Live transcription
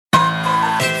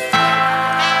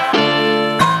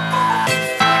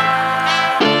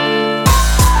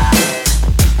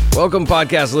Welcome,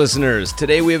 podcast listeners.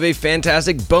 Today we have a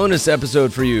fantastic bonus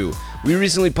episode for you. We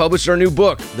recently published our new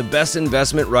book, The Best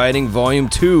Investment Writing, Volume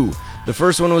 2. The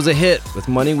first one was a hit, with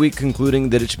Money Week concluding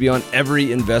that it should be on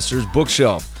every investor's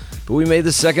bookshelf. But we made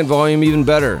the second volume even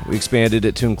better. We expanded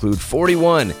it to include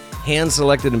 41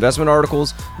 hand-selected investment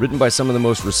articles written by some of the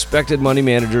most respected money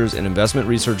managers and investment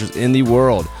researchers in the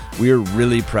world. We are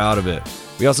really proud of it.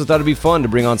 We also thought it'd be fun to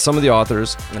bring on some of the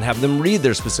authors and have them read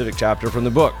their specific chapter from the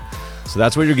book. So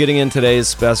that's what you're getting in today's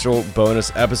special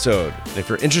bonus episode. And if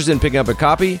you're interested in picking up a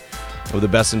copy of The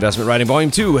Best Investment Writing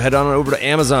Volume 2, head on over to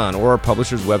Amazon or our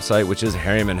publisher's website, which is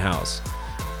Harriman House.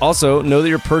 Also, know that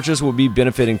your purchase will be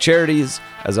benefiting charities,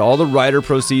 as all the writer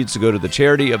proceeds to go to the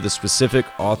charity of the specific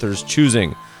author's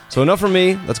choosing. So enough from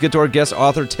me. Let's get to our guest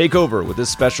author takeover with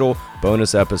this special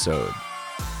bonus episode.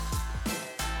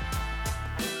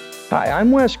 Hi,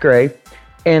 I'm Wes Gray,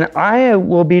 and I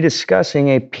will be discussing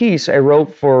a piece I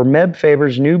wrote for Meb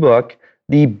Faber's new book,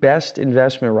 The Best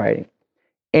Investment Writing.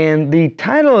 And the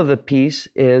title of the piece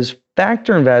is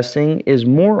Factor Investing is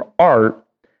More Art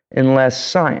and Less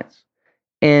Science.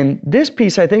 And this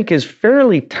piece, I think, is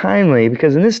fairly timely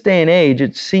because in this day and age,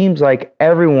 it seems like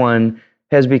everyone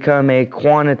has become a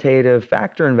quantitative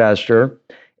factor investor.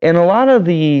 And a lot of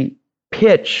the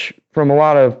pitch from a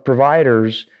lot of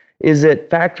providers is that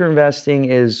factor investing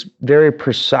is very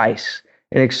precise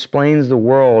and explains the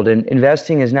world. And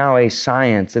investing is now a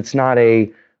science. It's not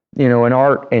an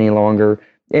art any longer.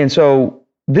 And so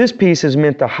this piece is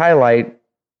meant to highlight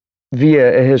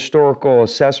via a historical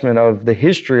assessment of the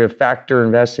history of factor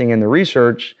investing and the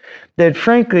research that,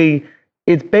 frankly,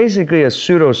 it's basically a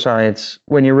pseudoscience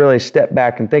when you really step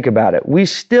back and think about it. We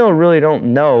still really don't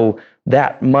know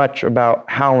that much about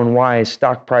how and why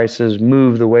stock prices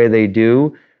move the way they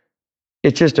do.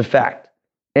 It's just a fact.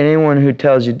 And anyone who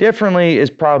tells you differently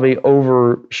is probably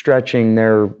overstretching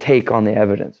their take on the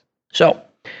evidence. So,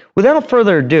 without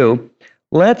further ado,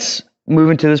 let's move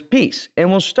into this piece.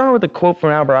 And we'll start with a quote from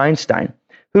Albert Einstein,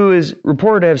 who is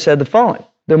reported to have said the following: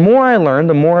 "The more I learn,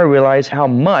 the more I realize how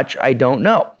much I don't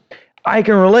know." I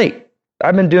can relate.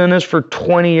 I've been doing this for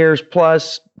 20 years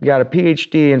plus, got a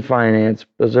PhD in finance,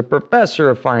 was a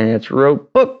professor of finance,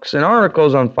 wrote books and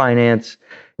articles on finance,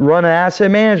 run an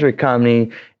asset management company.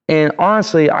 And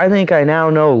honestly, I think I now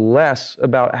know less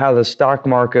about how the stock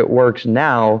market works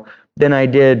now than I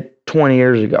did 20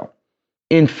 years ago.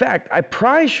 In fact, I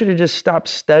probably should have just stopped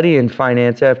studying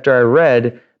finance after I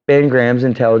read Ben Graham's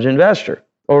Intelligent Investor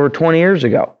over 20 years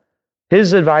ago.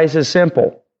 His advice is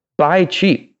simple: buy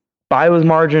cheap, buy with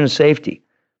margin of safety.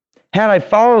 Had I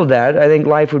followed that, I think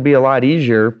life would be a lot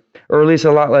easier, or at least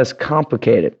a lot less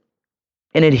complicated.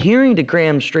 And adhering to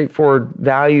Graham's straightforward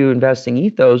value investing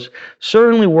ethos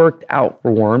certainly worked out for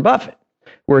Warren Buffett,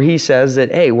 where he says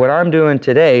that, hey, what I'm doing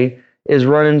today is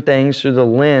running things through the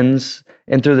lens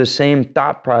and through the same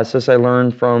thought process I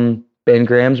learned from Ben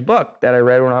Graham's book that I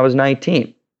read when I was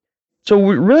 19. So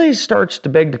it really starts to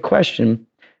beg the question,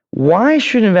 why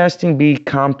should investing be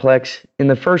complex in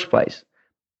the first place?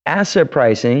 Asset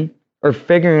pricing, or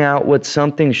figuring out what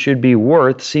something should be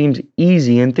worth, seems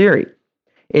easy in theory.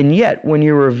 And yet, when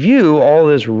you review all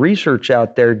this research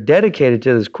out there dedicated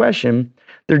to this question,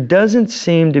 there doesn't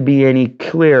seem to be any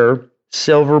clear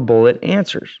silver bullet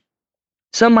answers.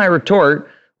 Some might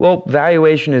retort, well,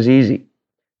 valuation is easy.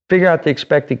 Figure out the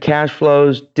expected cash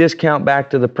flows, discount back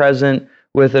to the present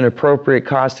with an appropriate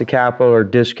cost of capital or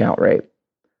discount rate.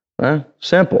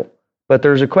 Simple. But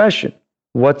there's a question.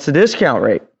 What's the discount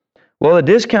rate? Well, the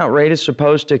discount rate is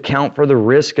supposed to account for the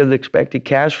risk of the expected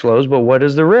cash flows, but what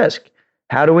is the risk?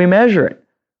 How do we measure it?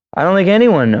 I don't think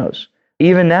anyone knows,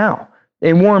 even now.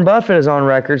 And Warren Buffett is on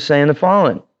record saying the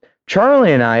following: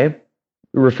 Charlie and I,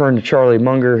 referring to Charlie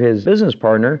Munger, his business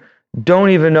partner,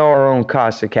 don't even know our own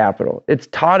cost of capital. It's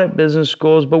taught at business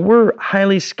schools, but we're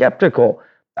highly skeptical.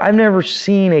 I've never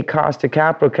seen a cost of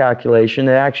capital calculation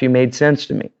that actually made sense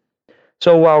to me.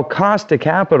 So while cost of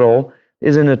capital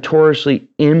is a notoriously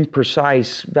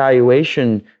imprecise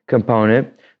valuation component,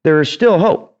 there is still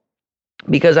hope.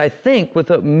 Because I think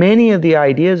with many of the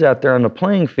ideas out there on the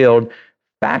playing field,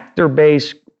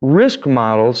 factor-based risk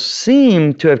models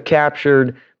seem to have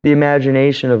captured the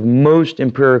imagination of most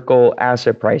empirical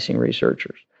asset pricing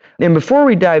researchers. And before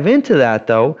we dive into that,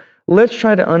 though, let's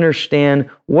try to understand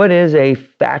what is a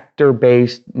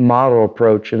factor-based model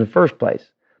approach in the first place.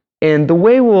 And the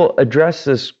way we'll address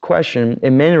this question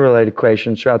and many related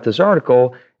questions throughout this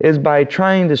article is by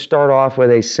trying to start off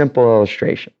with a simple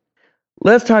illustration.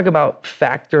 Let's talk about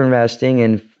factor investing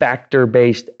and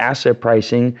factor-based asset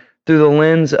pricing through the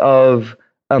lens of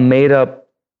a made-up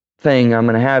thing I'm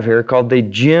going to have here called the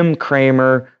Jim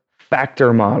Cramer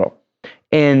factor model.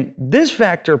 And this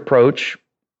factor approach,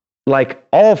 like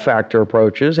all factor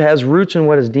approaches, has roots in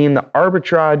what is deemed the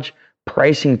arbitrage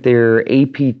pricing theory, or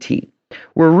APT,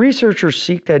 where researchers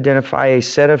seek to identify a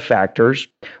set of factors,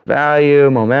 value,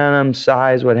 momentum,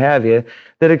 size, what have you,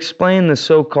 that explain the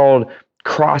so-called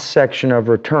cross-section of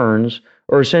returns,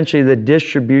 or essentially the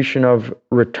distribution of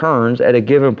returns at a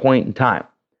given point in time.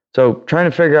 So trying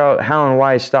to figure out how and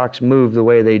why stocks move the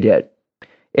way they did.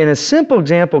 And a simple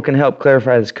example can help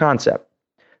clarify this concept.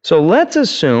 So let's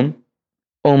assume,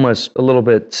 almost a little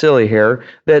bit silly here,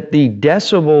 that the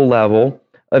decibel level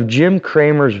of Jim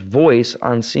Cramer's voice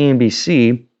on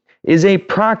CNBC is a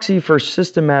proxy for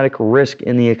systematic risk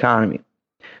in the economy.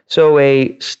 So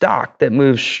a stock that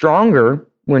moves stronger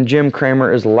when Jim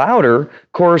Cramer is louder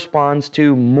corresponds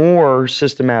to more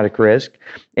systematic risk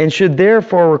and should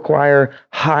therefore require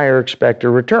higher expected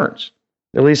returns,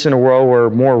 at least in a world where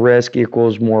more risk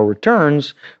equals more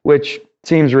returns, which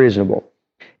seems reasonable.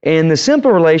 And the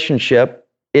simple relationship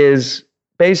is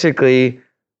basically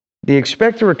the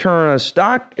expected return on a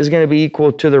stock is going to be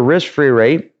equal to the risk-free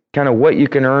rate, kind of what you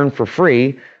can earn for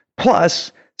free,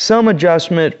 plus some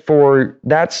adjustment for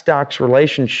that stock's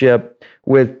relationship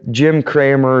with Jim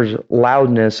Cramer's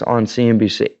loudness on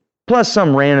CNBC, plus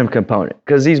some random component,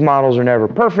 because these models are never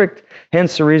perfect,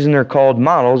 hence the reason they're called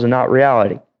models and not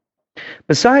reality.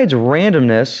 Besides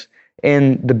randomness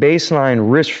and the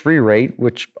baseline risk-free rate,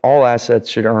 which all assets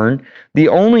should earn, the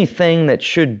only thing that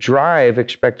should drive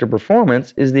expected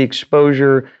performance is the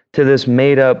exposure to this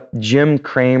made-up Jim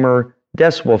Cramer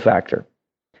decibel factor.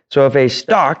 So if a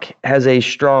stock has a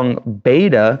strong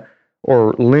beta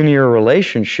or linear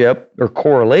relationship or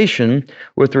correlation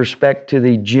with respect to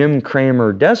the Jim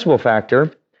Cramer decibel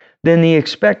factor, then the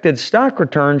expected stock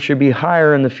return should be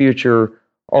higher in the future,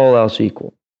 all else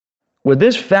equal. With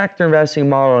this factor investing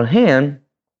model in hand,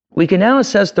 we can now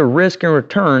assess the risk and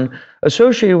return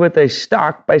associated with a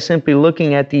stock by simply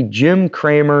looking at the Jim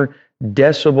Cramer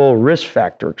decibel risk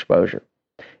factor exposure.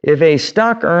 If a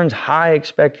stock earns high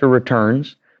expected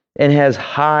returns and has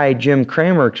high Jim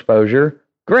Cramer exposure,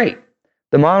 great.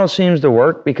 The model seems to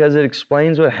work because it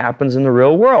explains what happens in the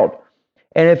real world.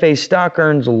 And if a stock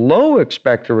earns low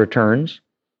expected returns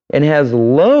and has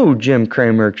low Jim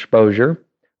Cramer exposure,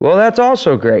 well, that's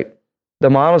also great. The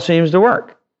model seems to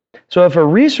work. So if a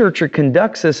researcher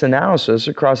conducts this analysis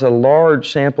across a large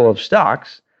sample of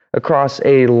stocks, across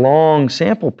a long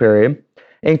sample period,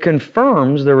 and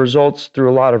confirms the results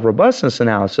through a lot of robustness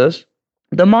analysis,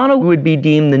 the model would be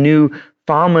deemed the new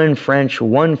Fama-French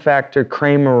one-factor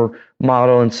Cramer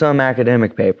model in some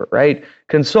academic paper, right?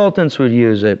 Consultants would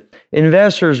use it.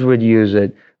 Investors would use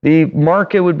it. The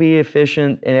market would be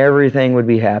efficient and everything would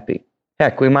be happy.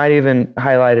 Heck, we might even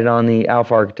highlight it on the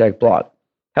Alpha Architect blog.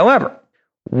 However,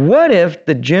 what if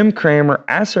the Jim Cramer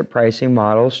asset pricing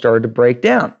model started to break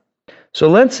down? So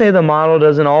let's say the model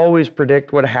doesn't always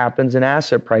predict what happens in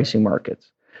asset pricing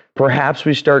markets. Perhaps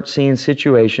we start seeing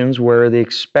situations where the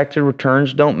expected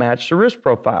returns don't match the risk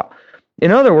profile.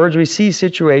 In other words, we see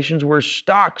situations where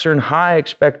stocks earn high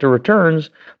expected returns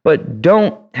but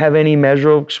don't have any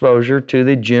measurable exposure to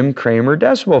the Jim Cramer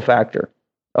decibel factor.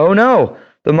 Oh no,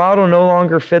 the model no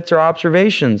longer fits our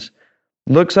observations.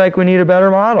 Looks like we need a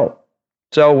better model.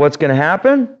 So what's going to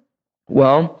happen?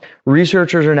 Well,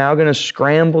 researchers are now going to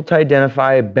scramble to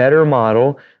identify a better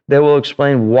model that will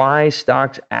explain why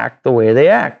stocks act the way they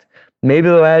act. Maybe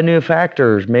they'll add new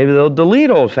factors. Maybe they'll delete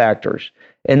old factors.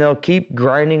 And they'll keep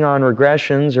grinding on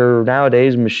regressions or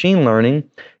nowadays machine learning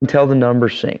until the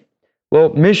numbers sync. Well,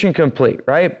 mission complete,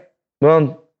 right?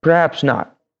 Well, perhaps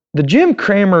not. The Jim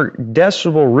Cramer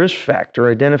decibel risk factor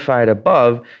identified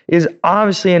above is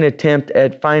obviously an attempt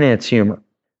at finance humor.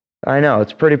 I know,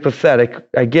 it's pretty pathetic,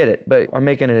 I get it, but I'm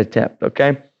making an attempt,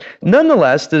 okay?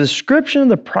 Nonetheless, the description of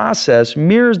the process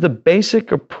mirrors the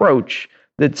basic approach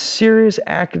that serious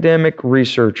academic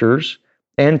researchers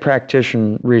and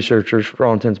practitioner researchers, for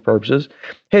all intents and purposes,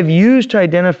 have used to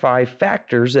identify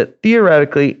factors that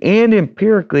theoretically and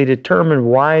empirically determine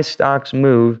why stocks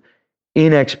move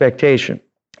in expectation.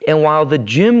 And while the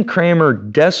Jim Cramer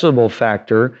decibel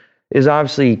factor is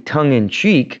obviously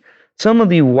tongue-in-cheek, some of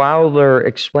the wilder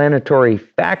explanatory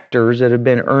factors that have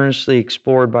been earnestly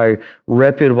explored by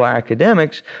reputable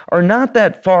academics are not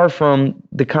that far from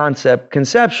the concept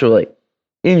conceptually.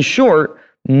 In short,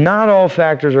 not all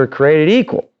factors are created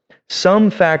equal. Some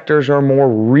factors are more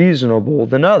reasonable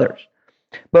than others.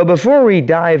 But before we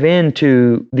dive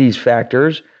into these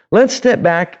factors, let's step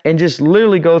back and just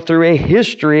literally go through a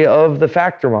history of the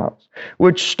factor models,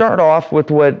 which start off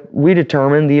with what we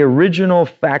determine the original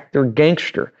factor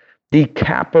gangster, the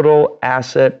capital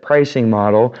asset pricing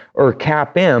model, or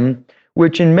CAPM,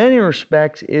 which in many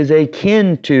respects is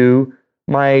akin to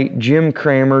my Jim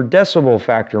Cramer decibel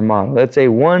factor model. That's a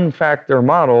one-factor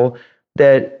model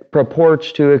that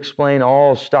purports to explain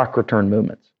all stock return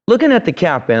movements. Looking at the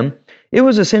CAPM, it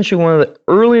was essentially one of the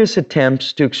earliest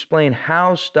attempts to explain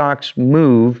how stocks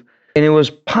move, and it was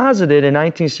posited in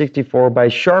 1964 by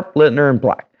Sharpe, Littner, and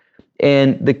Black.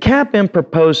 And the CAPM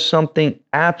proposed something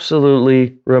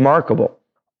absolutely remarkable.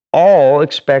 All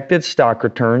expected stock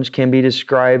returns can be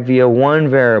described via one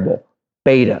variable,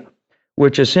 beta,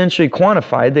 which essentially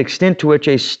quantified the extent to which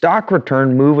a stock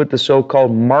return moved with the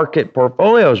so-called market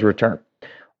portfolio's return,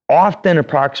 often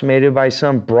approximated by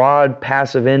some broad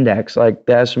passive index like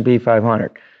the S&P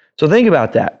 500. So think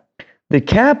about that. The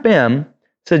CAPM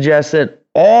suggests that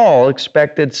all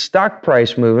expected stock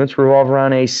price movements revolve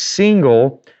around a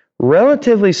single,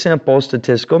 relatively simple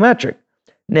statistical metric.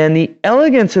 And the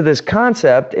elegance of this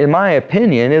concept, in my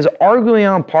opinion, is arguably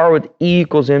on par with E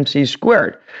equals MC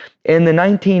squared. And the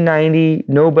 1990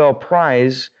 Nobel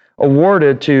Prize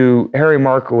awarded to Harry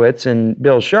Markowitz and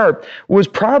Bill Sharpe was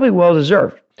probably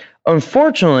well-deserved.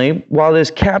 Unfortunately, while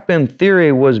this CAPM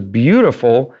theory was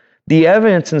beautiful, the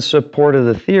evidence in support of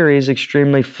the theory is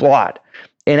extremely flawed.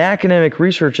 And academic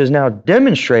research has now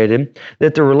demonstrated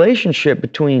that the relationship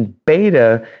between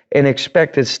beta and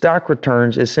expected stock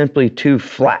returns is simply too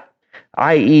flat,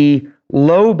 i.e.,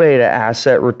 low beta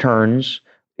asset returns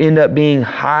end up being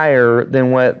higher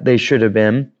than what they should have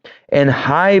been, and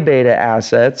high beta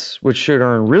assets, which should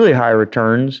earn really high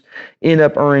returns, end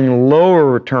up earning lower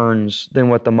returns than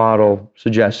what the model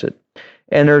suggested.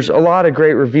 And there's a lot of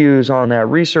great reviews on that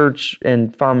research,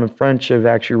 and Fromm and French have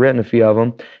actually written a few of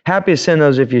them. Happy to send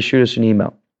those if you shoot us an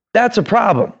email. That's a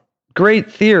problem. Great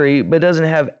theory, but doesn't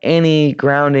have any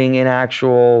grounding in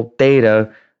actual data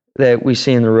that we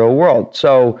see in the real world.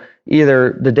 So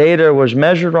either the data was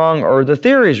measured wrong or the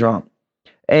theory is wrong.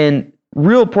 And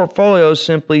real portfolios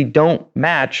simply don't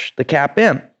match the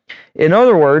CAPM. In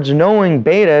other words, knowing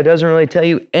beta doesn't really tell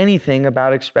you anything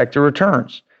about expected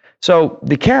returns. So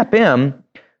the CAPM,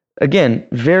 again,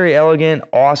 very elegant,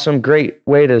 awesome, great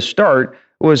way to start,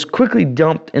 was quickly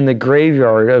dumped in the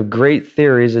graveyard of great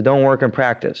theories that don't work in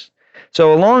practice.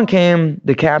 So along came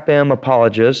the CAPM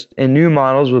apologists and new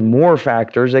models with more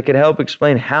factors that could help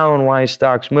explain how and why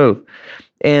stocks move.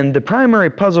 And the primary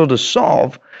puzzle to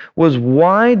solve was,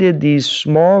 why did these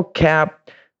small cap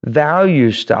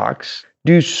value stocks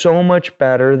do so much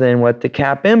better than what the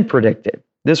CAPM predicted?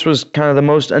 This was kind of the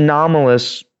most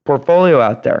anomalous portfolio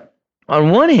out there. On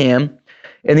one hand,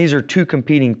 and these are two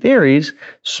competing theories,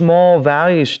 small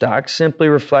value stocks simply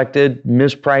reflected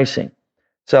mispricing.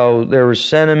 So there was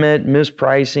sentiment,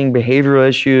 mispricing, behavioral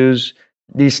issues.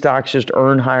 These stocks just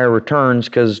earned higher returns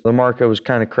because the market was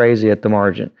kind of crazy at the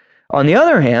margin. On the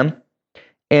other hand,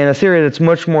 and a theory that's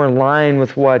much more in line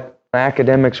with what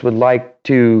academics would like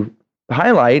to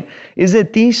highlight, is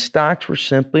that these stocks were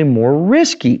simply more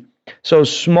risky. So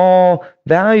small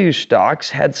value stocks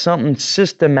had something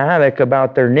systematic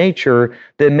about their nature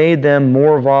that made them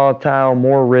more volatile,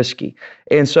 more risky.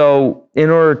 And so in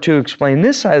order to explain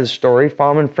this side of the story,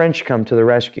 Fromm and French come to the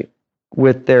rescue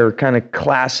with their kind of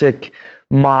classic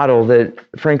model that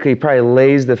frankly probably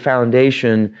lays the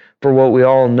foundation for what we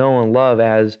all know and love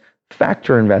as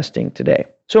factor investing today.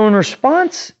 So in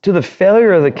response to the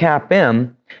failure of the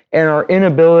CAPM and our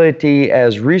inability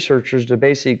as researchers to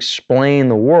basically explain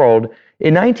the world,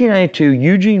 in 1992,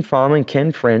 Eugene Fromm and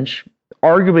Ken French,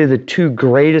 arguably the two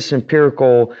greatest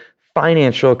empirical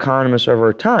financial economists of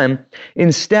our time,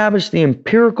 established the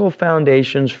empirical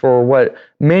foundations for what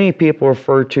many people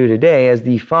refer to today as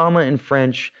the Fromm and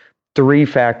French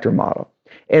three-factor model.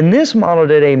 And this model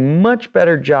did a much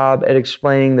better job at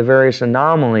explaining the various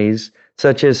anomalies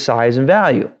such as size and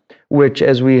value, which,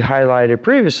 as we highlighted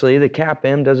previously, the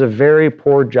CAPM does a very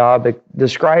poor job at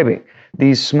describing.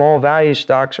 These small value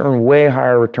stocks earn way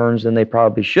higher returns than they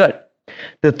probably should.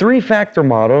 The three-factor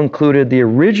model included the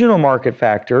original market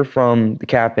factor from the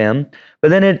CAPM, but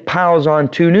then it piles on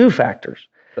two new factors: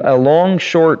 a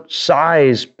long-short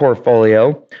size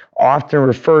portfolio, often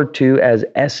referred to as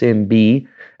SMB,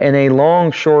 and a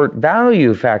long-short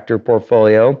value factor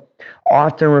portfolio,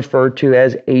 often referred to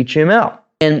as HML.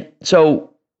 And so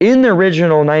in the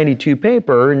original 92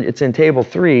 paper, and it's in table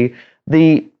 3,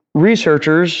 the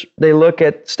researchers, they look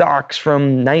at stocks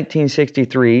from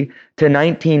 1963 to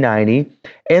 1990,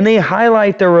 and they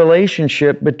highlight the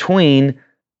relationship between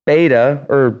beta,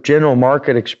 or general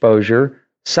market exposure,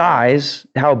 size,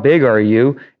 how big are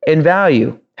you, and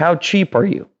value, how cheap are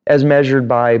you, as measured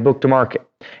by book to market.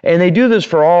 And they do this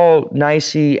for all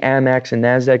NYSE, Amex, and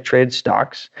NASDAQ traded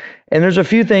stocks. And there's a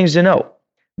few things to note.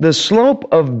 The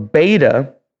slope of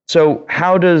beta, so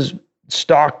how does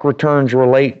stock returns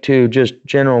relate to just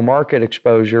general market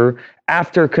exposure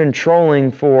after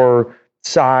controlling for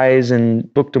size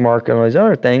and book to market and all these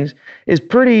other things is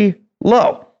pretty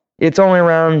low. It's only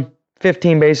around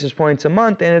 15 basis points a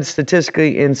month, and it's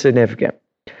statistically insignificant.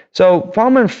 So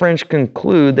Fama and French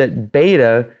conclude that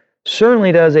beta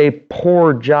certainly does a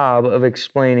poor job of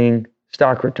explaining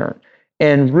stock return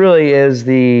and really is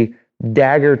the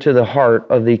dagger to the heart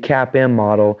of the CAPM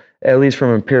model, at least from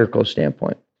an empirical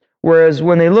standpoint. Whereas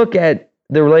when they look at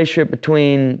the relationship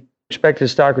between expected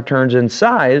stock returns and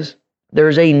size,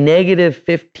 there's a negative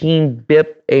 15 bp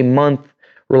a month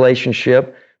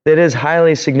relationship that is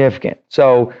highly significant.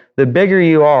 So the bigger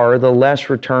you are, the less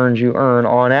returns you earn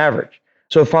on average.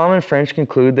 So Fama and French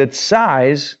conclude that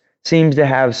size seems to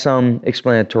have some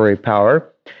explanatory power.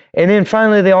 And then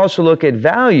finally, they also look at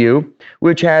value,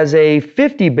 which has a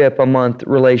 50 bp a month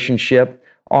relationship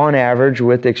on average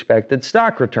with expected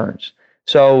stock returns.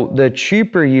 So the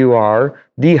cheaper you are,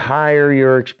 the higher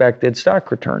your expected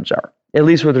stock returns are, at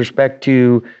least with respect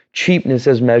to cheapness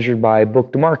as measured by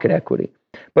book to market equity.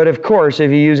 But of course,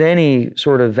 if you use any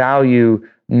sort of value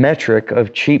metric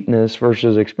of cheapness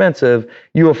versus expensive,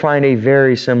 you will find a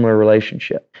very similar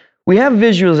relationship. We have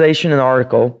visualization in the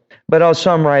article, but I'll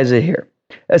summarize it here.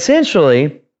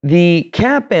 Essentially, the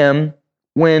CAPM,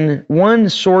 when one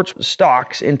sorts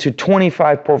stocks into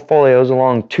 25 portfolios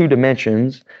along two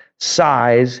dimensions,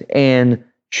 size and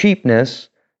cheapness.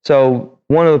 So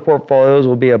one of the portfolios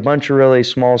will be a bunch of really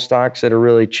small stocks that are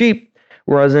really cheap,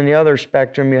 whereas in the other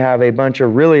spectrum, you have a bunch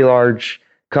of really large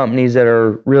companies that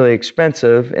are really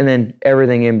expensive, and then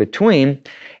everything in between.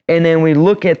 And then we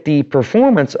look at the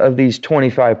performance of these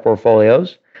 25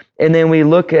 portfolios, and then we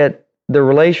look at the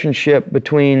relationship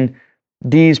between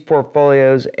these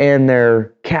portfolios and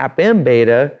their CAPM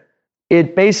beta.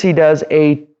 It basically does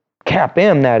a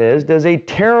CAPM, that is, does a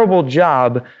terrible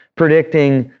job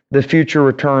predicting the future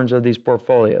returns of these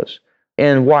portfolios.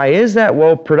 And why is that?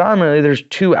 Well, predominantly there's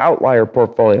two outlier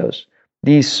portfolios.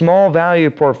 The small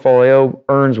value portfolio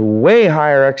earns way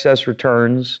higher excess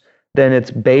returns than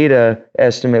its beta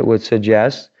estimate would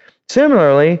suggest.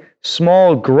 Similarly,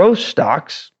 small growth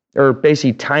stocks, or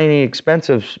basically tiny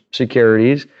expensive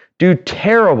securities, do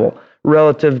terrible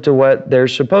relative to what they're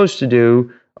supposed to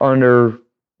do under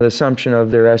the assumption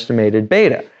of their estimated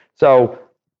beta. So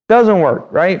doesn't work,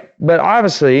 right? But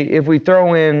obviously, if we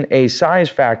throw in a size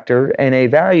factor and a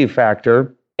value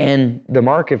factor and the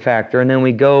market factor, and then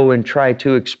we go and try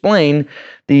to explain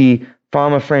the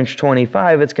Fama French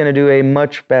 25, it's going to do a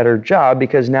much better job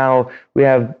because now we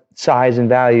have size and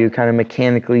value kind of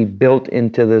mechanically built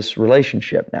into this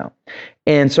relationship now.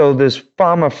 And so this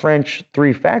Fama French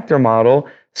three-factor model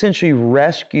essentially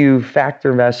rescue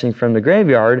factor investing from the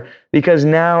graveyard because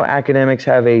now academics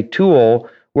have a tool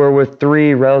where with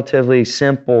three relatively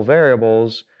simple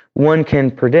variables, one can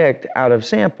predict out of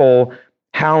sample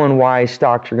how and why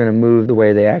stocks are going to move the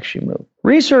way they actually move.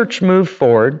 Research moved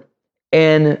forward,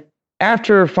 and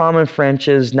after Fama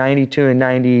French's 92 and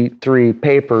 93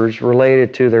 papers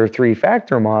related to their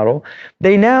three-factor model,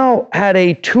 they now had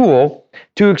a tool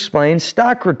to explain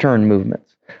stock return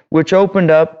movements, which opened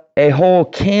up a whole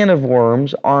can of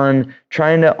worms on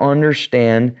trying to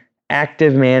understand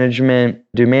active management.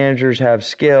 Do managers have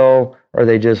skill? Are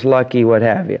they just lucky? What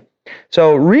have you?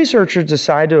 So researchers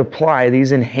decided to apply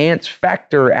these enhanced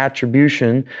factor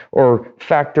attribution or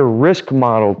factor risk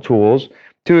model tools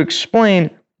to explain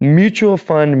mutual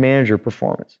fund manager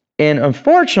performance. And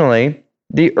unfortunately,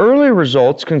 the early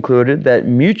results concluded that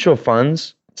mutual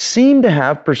funds seem to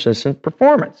have persistent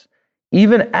performance,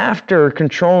 even after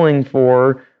controlling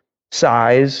for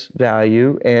size,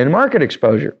 value, and market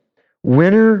exposure.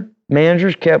 Winner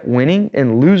managers kept winning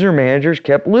and loser managers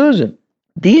kept losing.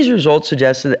 These results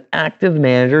suggested that active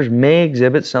managers may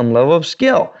exhibit some level of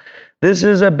skill. This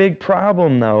is a big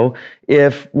problem, though,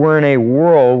 if we're in a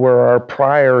world where our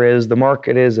prior is the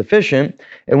market is efficient,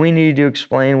 and we need to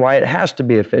explain why it has to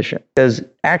be efficient, because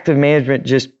active management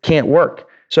just can't work.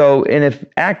 So, and if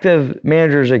active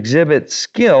managers exhibit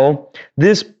skill,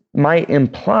 this might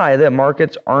imply that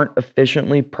markets aren't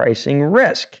efficiently pricing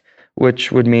risk,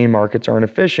 which would mean markets aren't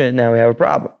efficient. Now we have a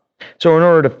problem. So in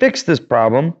order to fix this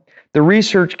problem, the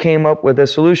research came up with a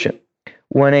solution.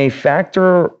 When a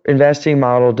factor investing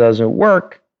model doesn't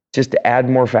work, just to add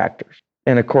more factors.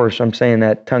 And of course, I'm saying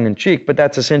that tongue in cheek, but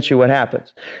that's essentially what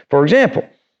happens. For example,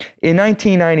 in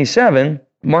 1997,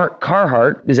 Mark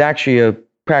Carhart is actually a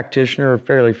practitioner, a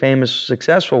fairly famous,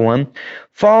 successful one,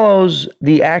 follows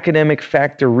the academic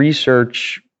factor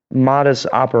research modus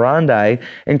operandi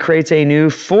and creates a new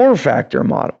four-factor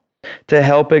model. to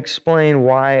help explain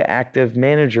why active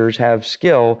managers have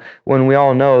skill when we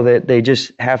all know that they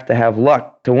just have to have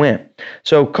luck to win.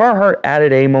 So Carhart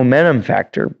added a momentum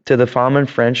factor to the Fama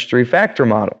French three-factor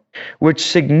model, which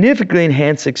significantly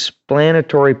enhanced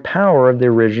explanatory power of the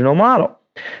original model.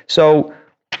 So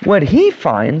what he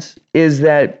finds is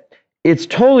that it's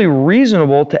totally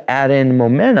reasonable to add in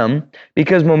momentum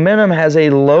because momentum has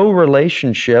a low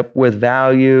relationship with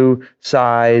value,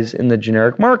 size, and the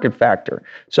generic market factor.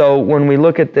 So when we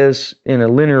look at this in a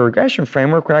linear regression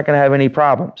framework, we're not going to have any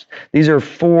problems. These are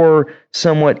four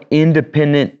somewhat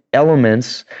independent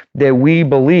elements that we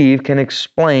believe can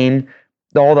explain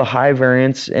all the high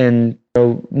variance and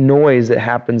noise that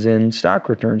happens in stock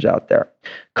returns out there.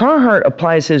 Carhart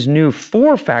applies his new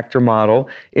four-factor model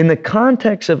in the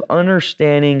context of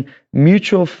understanding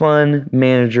mutual fund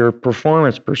manager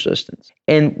performance persistence.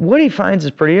 And what he finds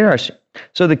is pretty interesting.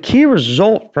 So the key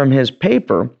result from his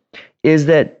paper is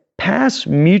that past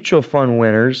mutual fund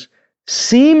winners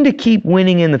seem to keep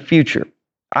winning in the future,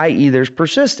 i.e. there's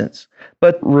persistence.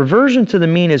 But reversion to the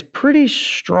mean is pretty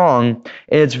strong,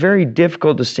 and it's very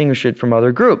difficult to distinguish it from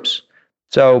other groups.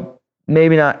 So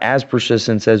maybe not as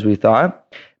persistent as we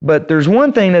thought, but there's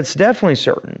one thing that's definitely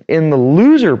certain. In the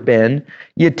loser bin,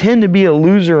 you tend to be a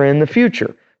loser in the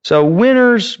future. So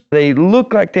winners, they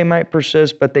look like they might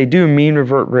persist, but they do mean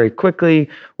revert very quickly,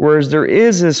 whereas there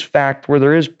is this fact where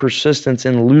there is persistence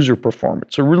in loser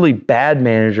performance. So really bad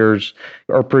managers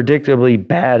are predictably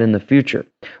bad in the future.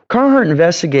 Carhart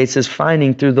investigates this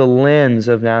finding through the lens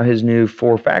of now his new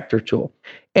four-factor tool,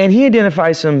 and he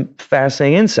identifies some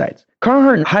fascinating insights.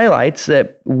 Carhart highlights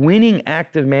that winning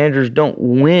active managers don't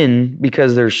win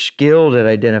because they're skilled at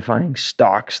identifying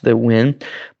stocks that win,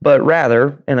 but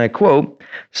rather, and I quote,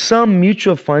 some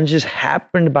mutual funds just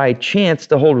happened by chance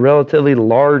to hold relatively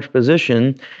large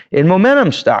position in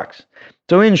momentum stocks.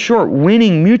 So in short,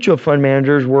 winning mutual fund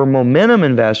managers were momentum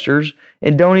investors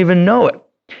and don't even know it.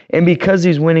 And because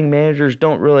these winning managers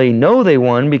don't really know they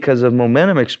won because of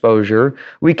momentum exposure,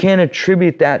 we can't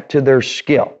attribute that to their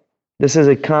skill. This is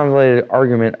a convoluted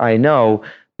argument, I know,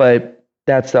 but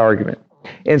that's the argument.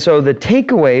 And so the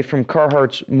takeaway from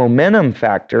Carhart's momentum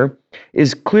factor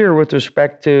is clear with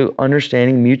respect to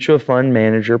understanding mutual fund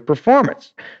manager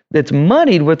performance. It's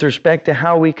muddied with respect to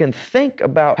how we can think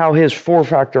about how his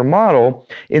four-factor model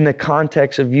in the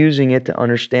context of using it to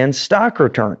understand stock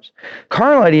returns.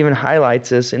 Carhart even highlights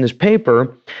this in his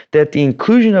paper that the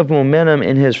inclusion of momentum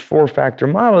in his four-factor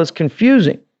model is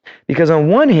confusing because on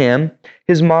one hand,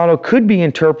 his model could be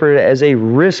interpreted as a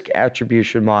risk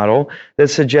attribution model that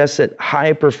suggests that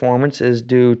high performance is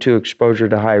due to exposure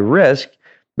to high risk,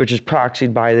 which is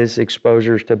proxied by this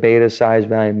exposures to beta, size,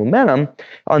 value, momentum.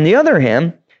 On the other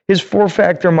hand, his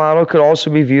four-factor model could also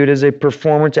be viewed as a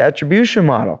performance attribution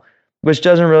model, which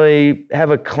doesn't really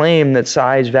have a claim that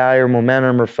size, value, or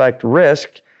momentum reflect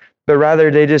risk, but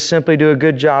rather they just simply do a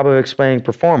good job of explaining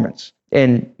performance.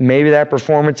 And maybe that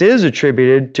performance is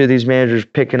attributed to these managers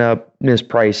picking up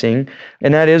mispricing,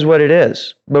 and that is what it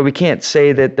is. But we can't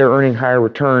say that they're earning higher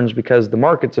returns because the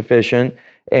market's efficient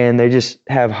and they just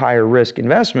have higher risk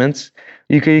investments.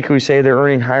 You could equally say they're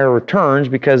earning higher returns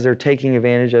because they're taking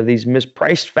advantage of these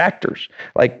mispriced factors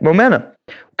like momentum.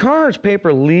 Carhart's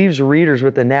paper leaves readers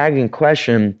with the nagging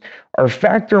question, are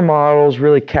factor models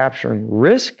really capturing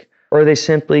risk or are they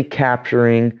simply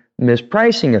capturing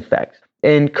mispricing effects?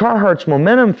 And Carhart's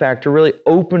momentum factor really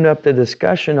opened up the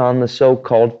discussion on the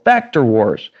so-called factor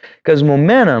wars, because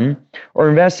momentum, or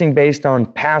investing based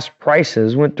on past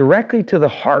prices, went directly to the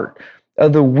heart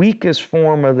of the weakest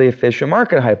form of the efficient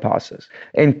market hypothesis.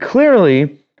 And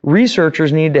clearly,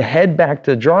 researchers need to head back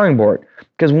to the drawing board,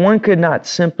 because one could not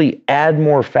simply add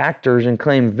more factors and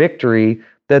claim victory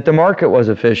that the market was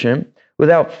efficient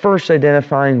without first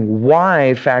identifying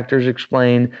why factors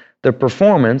explain the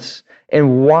performance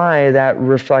and why that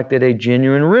reflected a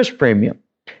genuine risk premium.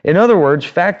 In other words,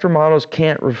 factor models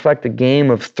can't reflect a game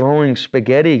of throwing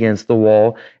spaghetti against the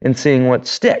wall and seeing what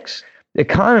sticks.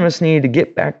 Economists need to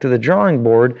get back to the drawing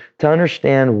board to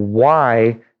understand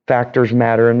why factors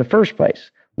matter in the first place,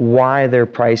 why they're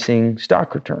pricing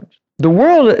stock returns. The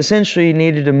world essentially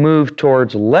needed to move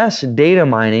towards less data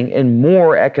mining and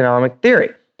more economic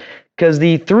theory, because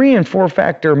the 3 and 4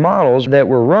 factor models that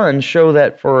were run show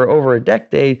that for over a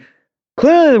decade,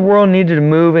 clearly, the world needed to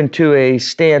move into a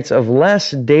stance of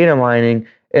less data mining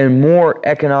and more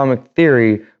economic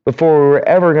theory before we were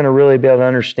ever going to really be able to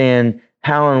understand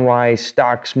how and why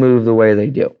stocks move the way they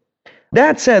do.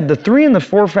 That said, the 3 and the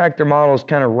 4 factor models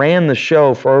kind of ran the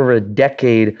show for over a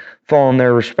decade following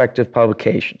their respective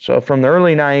publications. So from the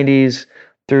early 90s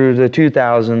through the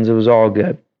 2000s, it was all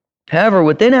good. However,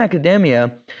 within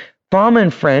academia, Fama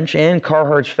and French and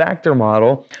Carhart's factor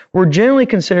model were generally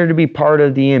considered to be part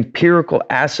of the empirical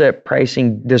asset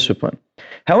pricing discipline.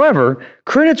 However,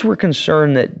 critics were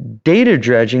concerned that data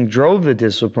dredging drove the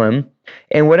discipline,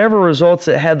 and whatever results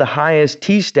that had the highest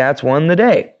T-stats won the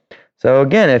day. So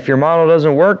again, if your model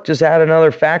doesn't work, just add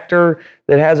another factor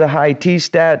that has a high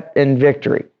T-stat and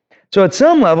victory. So at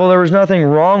some level, there was nothing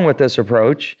wrong with this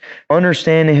approach.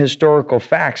 Understanding historical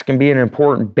facts can be an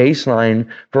important baseline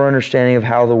for understanding of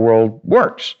how the world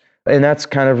works. And that's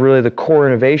kind of really the core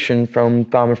innovation from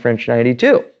Fama French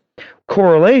 92.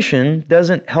 Correlation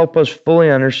doesn't help us fully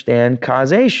understand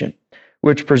causation,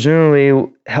 which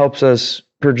presumably helps us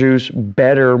produce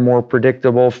better, more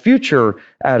predictable future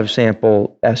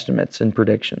out-of-sample estimates and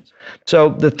predictions. So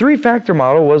the three-factor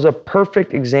model was a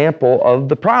perfect example of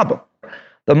the problem.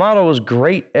 The model was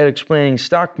great at explaining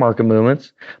stock market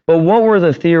movements, but what were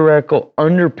the theoretical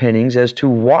underpinnings as to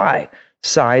why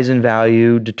size and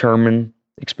value determine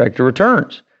expected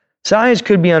returns? Size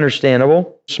could be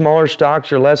understandable. Smaller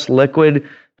stocks are less liquid,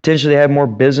 potentially have more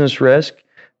business risk.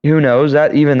 Who knows?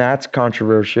 That's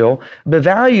controversial. But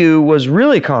value was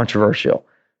really controversial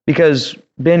because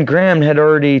Ben Graham had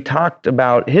already talked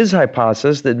about his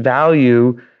hypothesis that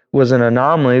value was an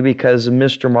anomaly because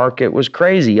Mr. Market was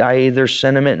crazy, i.e. there's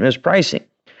sentiment mispricing.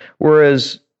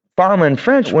 Whereas Fama and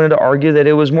French wanted to argue that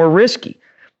it was more risky.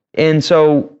 And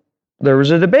so there was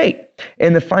a debate.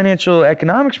 And the financial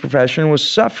economics profession was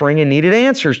suffering and needed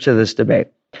answers to this debate.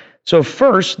 So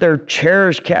first, their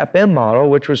cherished CAPM model,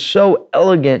 which was so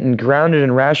elegant and grounded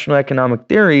in rational economic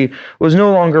theory, was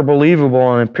no longer believable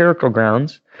on empirical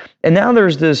grounds. And now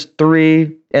there's this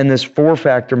 3 and this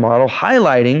 4-factor model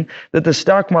highlighting that the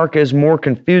stock market is more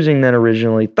confusing than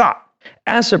originally thought.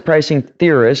 Asset pricing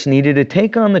theorists needed to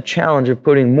take on the challenge of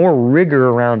putting more rigor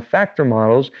around factor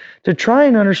models to try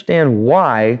and understand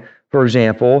why, for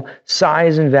example,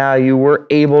 size and value were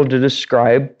able to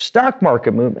describe stock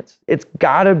market movements. It's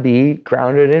got to be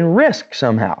grounded in risk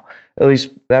somehow. At least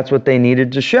that's what they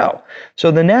needed to show. So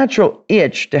the natural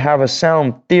itch to have a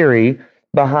sound theory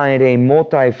behind a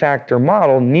multi-factor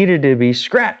model needed to be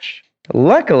scratched.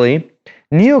 Luckily,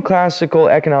 neoclassical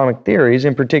economic theories,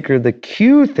 in particular the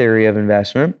Q theory of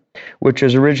investment, which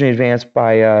was originally advanced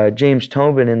by James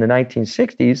Tobin in the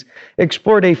 1960s,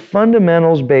 explored a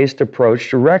fundamentals-based approach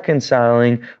to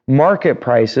reconciling market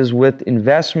prices with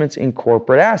investments in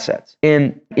corporate assets.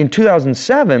 In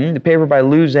 2007, the paper by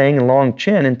Liu Zhang and Long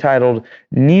Chen entitled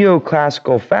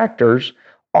Neoclassical Factors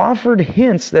offered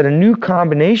hints that a new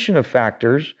combination of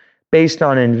factors based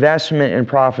on investment and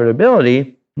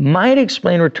profitability might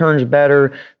explain returns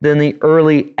better than the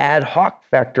early ad hoc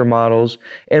factor models.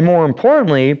 And more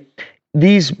importantly,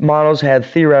 these models had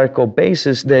theoretical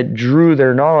basis that drew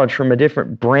their knowledge from a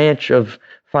different branch of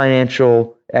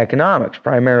financial economics,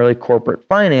 primarily corporate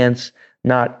finance,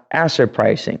 not asset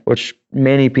pricing, which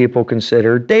many people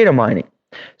consider data mining.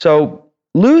 So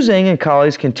Liu Zhang and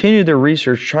colleagues continued their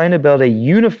research trying to build a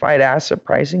unified asset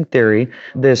pricing theory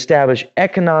that established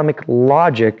economic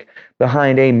logic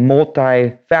behind a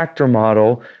multi-factor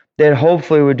model that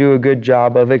hopefully would do a good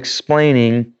job of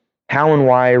explaining how and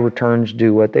why returns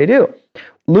do what they do.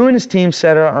 Liu and his team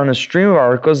set out on a stream of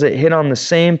articles that hit on the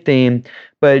same theme,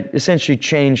 but essentially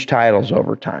changed titles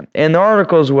over time. And the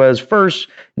articles was first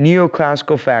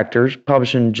Neoclassical Factors,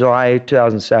 published in July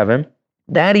 2007.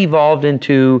 That evolved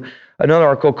into another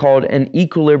article called An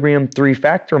Equilibrium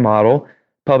Three-Factor Model,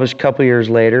 published a couple years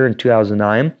later in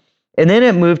 2009. And then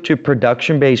it moved to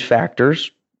Production-Based Factors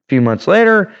a few months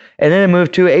later. And then it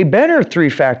moved to a better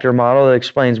three-factor model that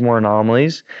explains more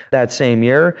anomalies that same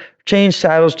year. Changed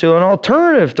titles to An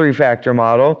Alternative Three-Factor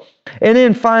Model. And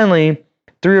then finally,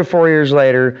 3 or 4 years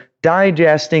later,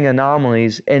 Digesting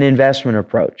Anomalies, an Investment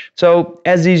Approach. So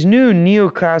as these new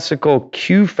neoclassical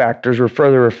Q factors were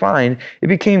further refined, it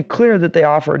became clear that they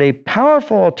offered a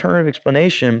powerful alternative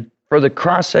explanation for the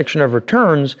cross-section of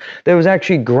returns that was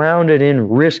actually grounded in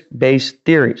risk-based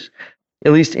theories,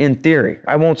 at least in theory.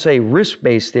 I won't say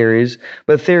risk-based theories,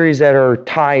 but theories that are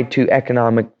tied to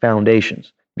economic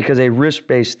foundations, because a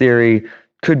risk-based theory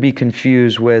could be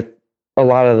confused with a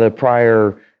lot of the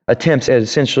prior attempts at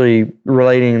essentially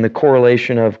relating the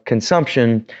correlation of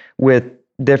consumption with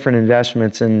different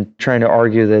investments and trying to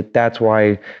argue that that's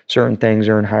why certain things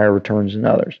earn higher returns than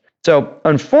others. So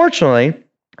unfortunately,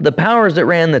 the powers that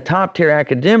ran the top-tier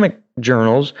academic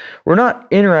journals were not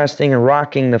interested in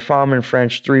rocking the Fama and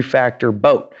French three-factor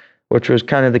boat, which was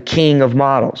kind of the king of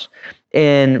models.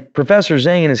 And Professor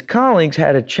Zhang and his colleagues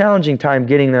had a challenging time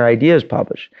getting their ideas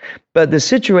published. But the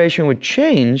situation would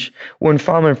change when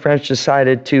Fama and French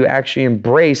decided to actually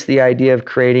embrace the idea of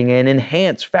creating an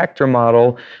enhanced factor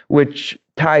model, which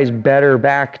ties better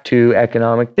back to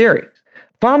economic theory.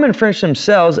 Fromm and French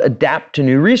themselves adapt to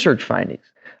new research findings.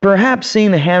 Perhaps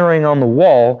seeing the handwriting on the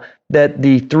wall that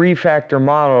the three-factor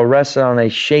model rested on a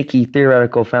shaky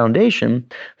theoretical foundation,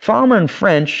 Fromm and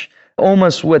French,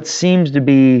 almost what seems to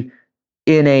be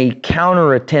in a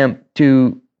counter attempt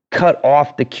to cut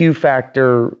off the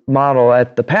Q-factor model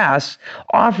at the pass,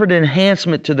 offered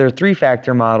enhancement to their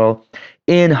three-factor model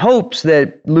in hopes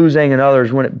that Liu Zhang and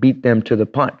others wouldn't beat them to the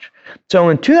punch. So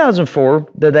in 2004,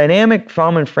 the dynamic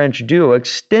Fromm and French duo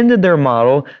extended their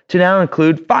model to now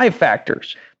include 5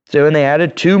 factors. So and they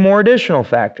added 2 more additional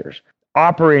factors: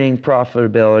 operating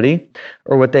profitability,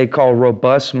 or what they call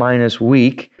robust minus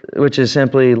weak, which is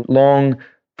simply long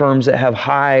firms that have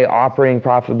high operating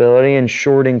profitability and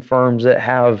shorting firms that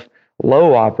have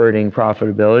low operating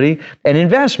profitability, and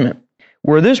investment,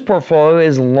 where this portfolio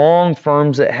is long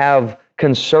firms that have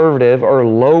conservative or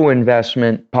low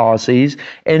investment policies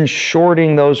and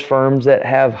shorting those firms that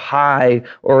have high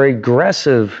or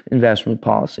aggressive investment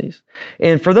policies.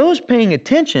 And for those paying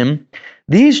attention,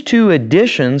 these 2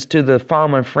 additions to the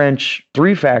Fromm and French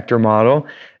three-factor model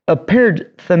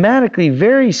appeared thematically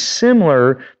very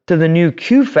similar to the new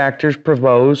Q factors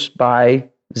proposed by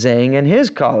Zhang and his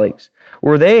colleagues,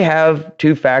 where they have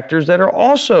 2 factors that are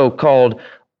also called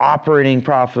operating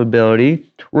profitability,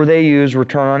 where they use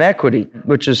return on equity,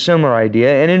 which is a similar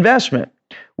idea, and investment,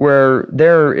 where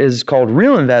there is called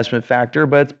real investment factor,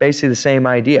 but it's basically the same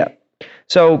idea.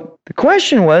 So the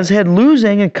question was, had Liu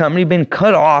Zhang and company been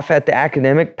cut off at the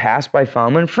academic pass by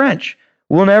Fromm and French?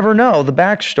 We'll never know the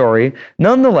backstory.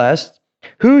 Nonetheless,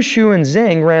 Hu, Xu, and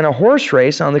Zhang ran a horse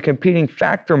race on the competing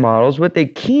factor models with a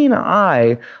keen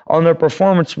eye on their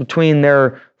performance between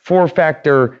their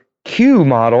 4-factor Q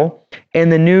model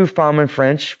and the new Fromm and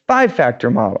French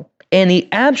 5-factor model. And the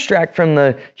abstract from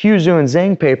the Hu, Zhu, and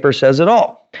Zhang paper says it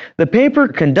all. The paper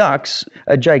conducts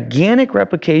a gigantic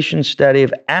replication study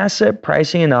of asset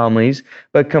pricing anomalies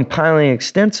by compiling an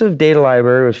extensive data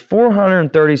library with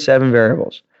 437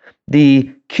 variables.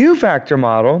 The Q-factor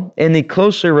model and the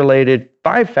closely related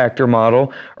 5-factor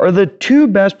model are the 2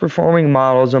 best performing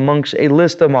models amongst a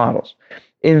list of models.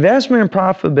 Investment and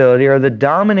profitability are the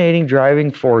dominating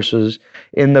driving forces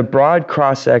in the broad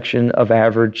cross-section of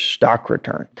average stock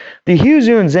return. The Hu,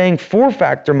 Zhu, and Zhang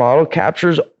 4-factor model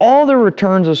captures all the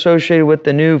returns associated with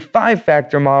the new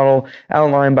 5-factor model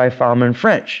outlined by Fromm and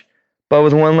French, but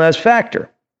with 1 less factor.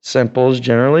 Simple is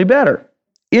generally better.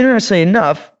 Interestingly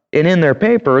enough, and in their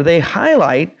paper, they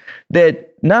highlight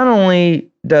that not only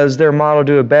does their model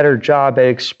do a better job at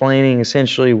explaining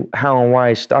essentially how and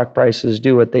why stock prices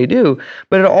do what they do,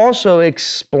 but it also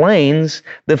explains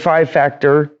the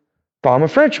 5-factor Fromm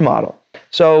and French model.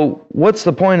 So what's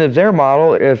the point of their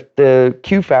model if the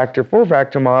Q-factor,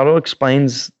 4-factor model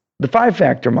explains the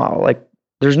 5-factor model? Like,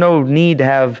 there's no need to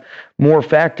have more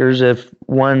factors if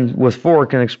one with 4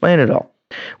 can explain it all,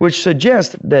 which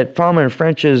suggests that Fromm and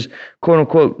French's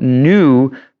quote-unquote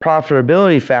new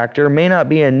profitability factor may not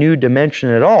be a new dimension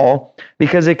at all,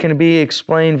 because it can be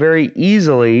explained very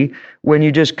easily when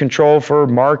you just control for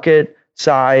market,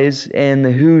 size, and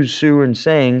the Hu, Xu, and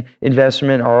Zhang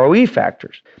investment ROE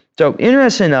factors. So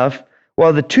interesting enough,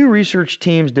 while the 2 research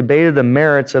teams debated the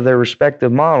merits of their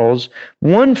respective models,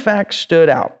 one fact stood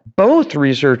out. Both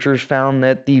researchers found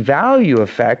that the value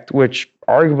effect, which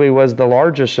arguably was the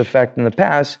largest effect in the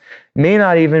past, may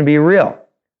not even be real.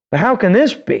 But how can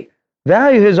this be?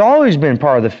 Value has always been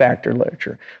part of the factor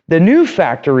literature. The new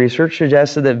factor research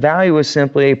suggested that value was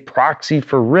simply a proxy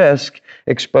for risk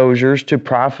exposures to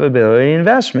profitability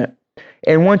investment.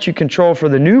 And once you control for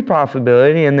the new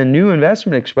profitability and the new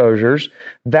investment exposures,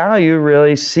 value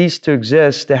really ceased to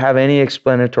exist to have any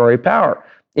explanatory power.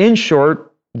 In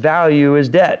short, value is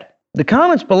dead. The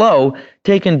comments below,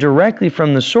 taken directly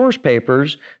from the source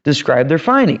papers, describe their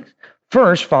findings.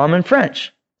 First, Fromm and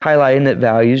French, highlighting that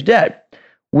value is dead.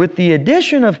 With the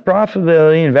addition of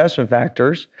profitability investment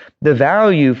factors, the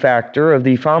value factor of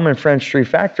the Fromm and French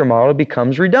 3-factor model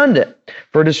becomes redundant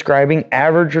for describing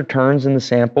average returns in the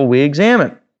sample we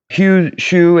examine. Hu,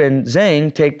 Xu, and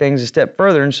Zhang take things a step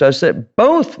further and such that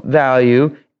both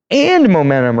value and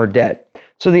momentum are dead.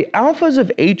 So the alphas of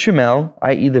HML,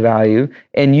 i.e. the value,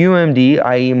 and UMD,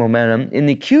 i.e. momentum, in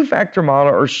the Q-factor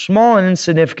model are small and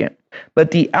insignificant.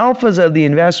 But the alphas of the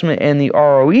investment and the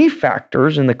ROE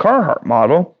factors in the Carhart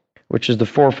model, which is the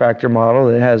 4-factor model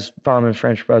that has Fromm and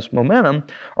French plus momentum,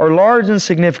 are large and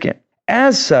significant.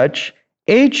 As such,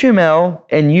 HML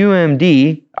and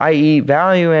UMD, i.e.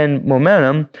 value and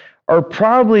momentum, are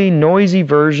probably noisy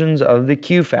versions of the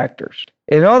Q factors.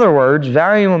 In other words,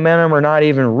 value and momentum are not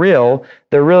even real.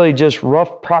 They're really just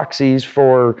rough proxies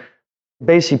for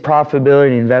basic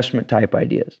profitability investment type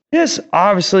ideas. This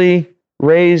obviously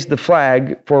raised the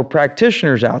flag for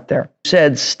practitioners out there.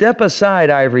 Said, step aside,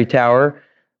 ivory tower.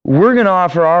 We're going to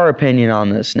offer our opinion on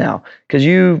this now because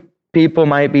you people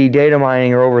might be data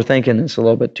mining or overthinking this a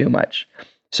little bit too much.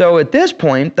 So at this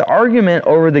point, the argument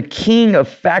over the king of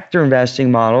factor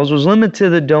investing models was limited to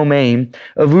the domain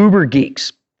of uber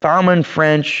geeks, Fama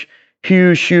French,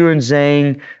 Hu, Xu, and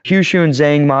Zhang. Hu, Xu, and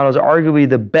Zhang models are arguably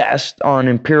the best on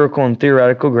empirical and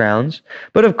theoretical grounds.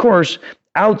 But of course,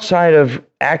 outside of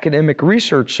academic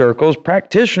research circles,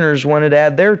 practitioners wanted to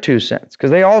add their 2 cents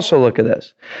because they also look at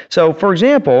this. So, for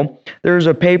example, there's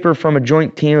a paper from a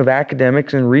joint team of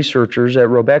academics and researchers at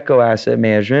Robeco Asset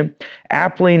Management,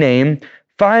 aptly named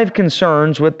 5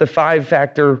 Concerns with the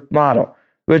 5-Factor Model,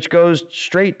 which goes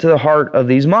straight to the heart of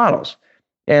these models.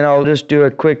 And I'll just do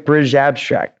a quick bridged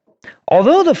abstract.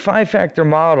 Although the 5-factor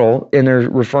model, and they're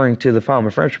referring to the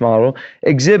Fama French model,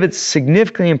 exhibits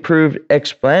significantly improved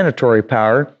explanatory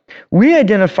power, we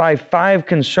identify 5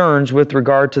 concerns with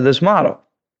regard to this model.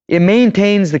 It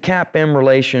maintains the CAPM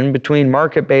relation between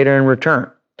market beta and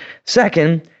return.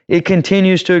 Second, it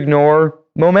continues to ignore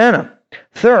momentum.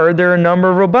 Third, there are a number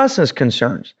of robustness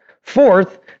concerns.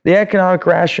 Fourth, the economic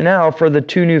rationale for the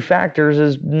 2 new factors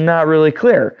is not really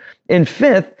clear. And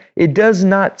fifth, it does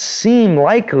not seem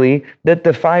likely that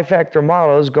the 5-factor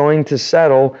model is going to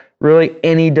settle really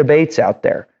any debates out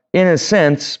there. In a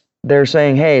sense, they're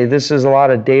saying, hey, this is a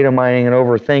lot of data mining and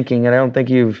overthinking, and I don't think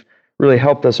you've really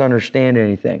helped us understand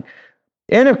anything.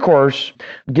 And of course,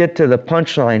 get to the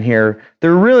punchline here,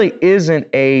 there really isn't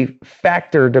a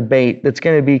factor debate that's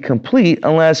going to be complete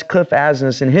unless Cliff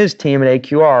Asness and his team at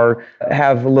AQR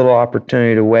have a little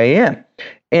opportunity to weigh in.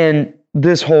 And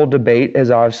this whole debate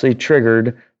has obviously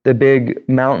triggered the big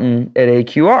mountain at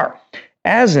AQR.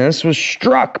 Asness was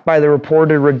struck by the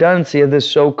reported redundancy of this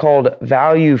so-called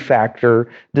value factor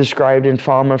described in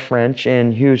Fama French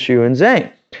and Hu, Xu, and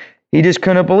Zhang. He just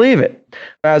couldn't believe it.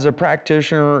 As a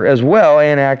practitioner as well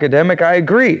and academic, I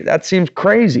agree. That seems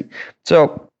crazy.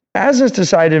 So Asness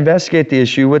decided to investigate the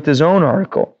issue with his own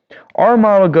article. Our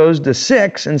model goes to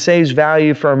 6 and saves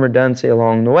value from redundancy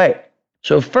along the way.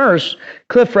 So first,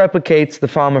 Cliff replicates the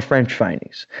Fama French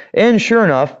findings. And sure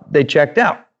enough, they checked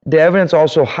out. The evidence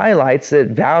also highlights that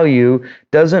value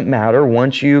doesn't matter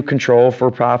once you control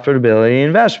for profitability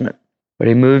investment. But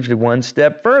he moved one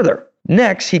step further.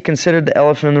 Next, he considered the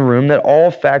elephant in the room that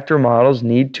all factor models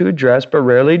need to address but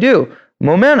rarely do,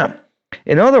 momentum.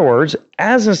 In other words,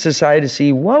 Asness decided to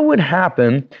see what would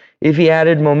happen if he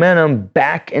added momentum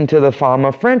back into the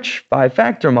Fama French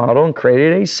 5-factor model and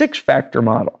created a 6-factor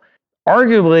model.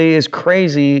 Arguably is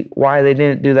crazy why they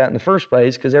didn't do that in the first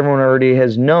place, because everyone already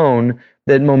has known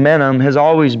that momentum has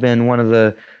always been one of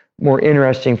the more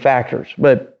interesting factors,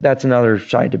 but that's another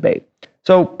side debate.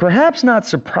 So perhaps not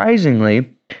surprisingly,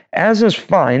 Asness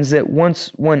finds that once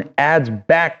one adds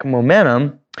back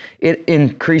momentum, it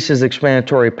increases the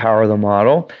explanatory power of the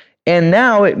model, and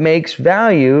now it makes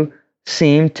value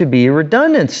seem to be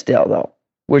redundant still, though,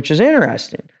 which is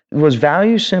interesting. Was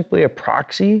value simply a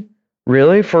proxy,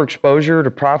 really, for exposure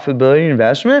to profitability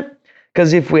investment?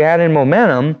 Because if we add in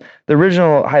momentum, the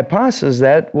original hypothesis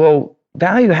that, well,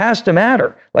 value has to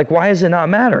matter. Like, why is it not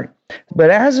mattering? But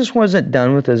Asness wasn't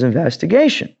done with his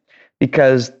investigation,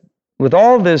 because with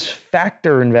all this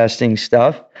factor investing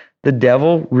stuff, the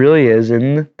devil really is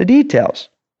in the details.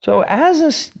 So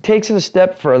Asness takes it a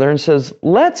step further and says,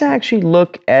 let's actually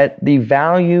look at the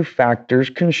value factors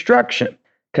construction.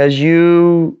 Because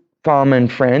you, Fama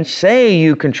French, say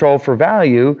you control for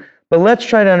value, but let's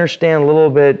try to understand a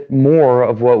little bit more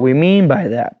of what we mean by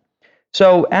that.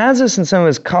 So Asness and some of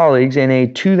his colleagues in a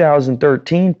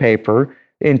 2013 paper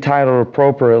entitled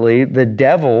appropriately, The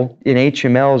Devil in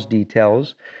HML's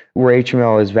Details, where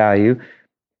HML is value,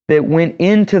 that went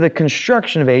into the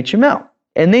construction of HML.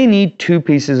 And they need 2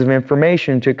 pieces of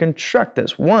information to construct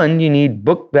this. One, you need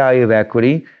book value of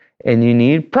equity, and you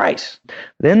need price.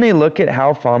 Then they look at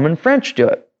how Fama French do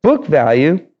it. Book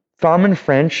value, Fama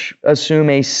French assume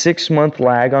a 6-month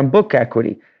lag on book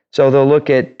equity. So they'll look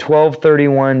at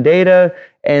 12/31 data,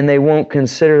 and they won't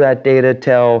consider that data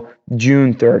till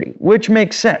June 30, which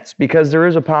makes sense because there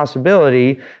is a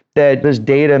possibility that this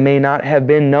data may not have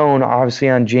been known, obviously,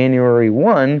 on January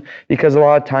 1, because a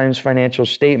lot of times financial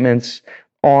statements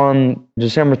on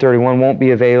December 31 won't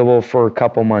be available for a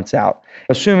couple months out.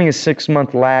 Assuming a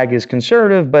 6-month lag is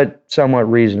conservative, but somewhat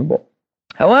reasonable.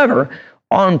 However,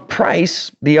 on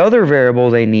price, the other variable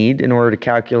they need in order to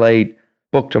calculate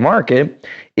book to market,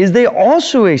 is they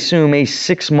also assume a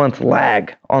 6-month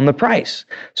lag on the price.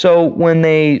 So when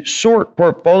they sort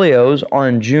portfolios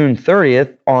on June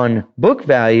 30th on book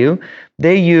value,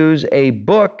 they use a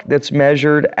book that's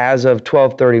measured as of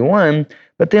 12/31,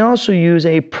 but they also use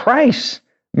a price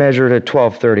measured at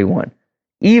 12/31,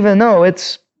 even though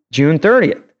it's June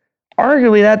 30th.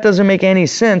 Arguably, that doesn't make any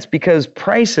sense because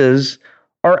prices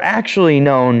are actually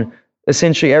known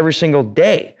essentially every single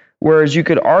day. Whereas you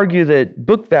could argue that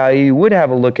book value would have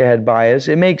a look-ahead bias.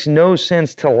 It makes no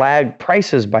sense to lag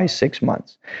prices by 6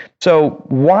 months. So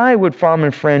why would Fromm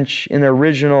 & French in their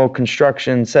original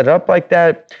construction set it up like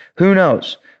that? Who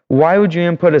knows? Why would you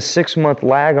input a 6-month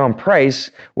lag on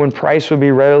price when price would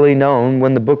be readily known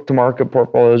when the book-to-market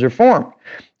portfolios are formed?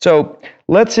 So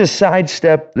let's just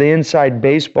sidestep the inside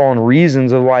baseball and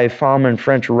reasons of why Fromm &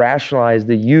 French rationalized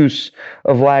the use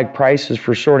of lag prices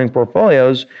for sorting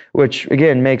portfolios, which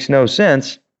again makes no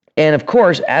sense. And of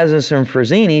course, Asnes and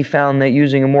Frazzini found that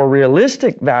using a more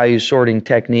realistic value sorting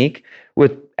technique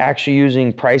with actually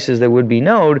using prices that would be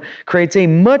known creates a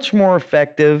much more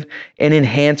effective and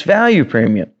enhanced value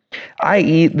premium,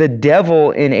 i.e. the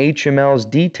devil in HML's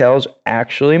details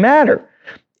actually matter.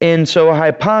 And so a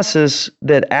hypothesis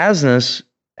that Asnes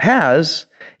has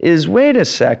is, wait a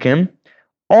second,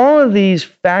 all of these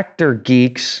factor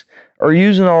geeks are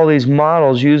using all these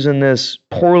models using this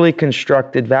poorly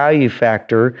constructed value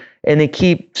factor, and they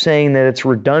keep saying that it's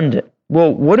redundant.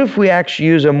 Well, what if we actually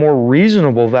use a more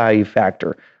reasonable value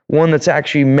factor, one that's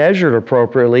actually measured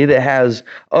appropriately, that has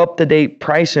up-to-date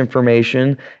price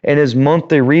information and is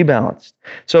monthly rebalanced?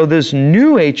 So this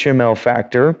new HML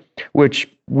factor, which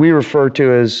we refer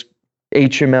to as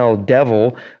HML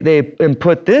Devil, they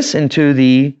put this into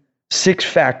the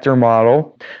 6-factor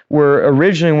model, where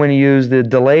originally when you use the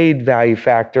delayed value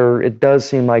factor, it does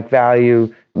seem like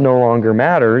value no longer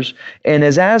matters. And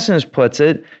as Asnes puts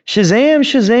it, Shazam,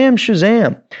 Shazam,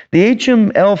 Shazam. The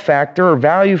HML factor or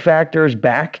value factor is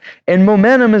back, and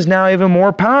momentum is now even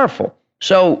more powerful.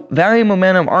 So value and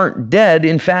momentum aren't dead.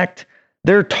 In fact,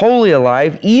 they're totally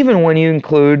alive, even when you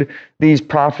include these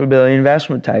profitability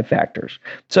investment type factors.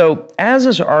 So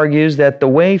Asnes argues that the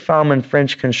way Fromm &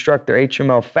 French construct their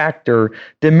HML factor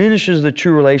diminishes the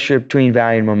true relationship between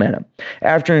value and momentum.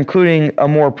 After including a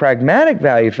more pragmatic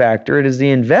value factor, it is the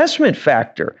investment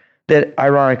factor that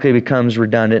ironically becomes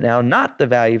redundant now, not the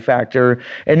value factor.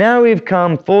 And now we've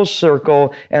come full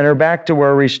circle and are back to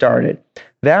where we started.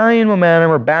 Value and momentum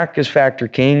are back as factor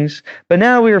kings, but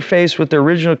now we are faced with the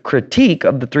original critique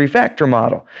of the 3-factor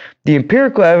model. The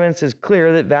empirical evidence is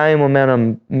clear that value and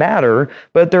momentum matter,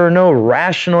 but there are no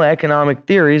rational economic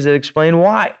theories that explain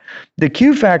why. The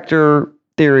Q-factor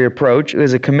theory approach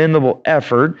is a commendable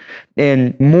effort,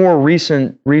 and more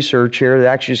recent research here that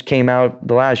actually just came out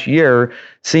the last year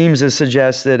seems to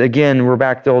suggest that, again, we're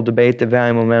back to the old debate that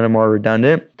value and momentum are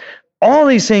redundant. All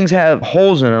these things have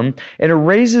holes in them, and it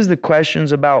raises the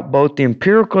questions about both the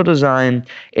empirical design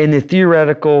and the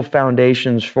theoretical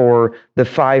foundations for the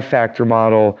 5-factor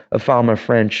model of Fromm &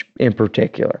 French in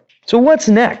particular. So what's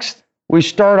next? We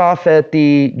start off at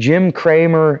the Jim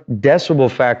Cramer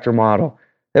decibel factor model.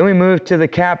 Then we move to the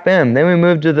CAPM. Then we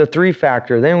move to the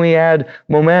 3-factor. Then we add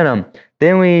momentum.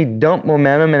 Then we dump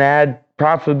momentum and add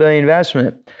profitability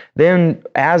investment. Then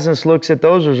Asnes looks at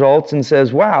those results and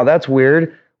says, wow, that's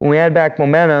weird. When we add back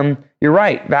momentum, you're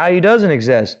right, value doesn't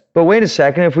exist. But wait a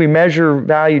second, if we measure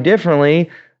value differently,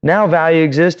 now value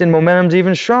exists and momentum's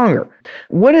even stronger.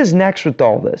 What is next with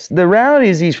all this? The reality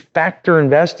is these factor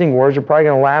investing wars are probably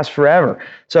going to last forever.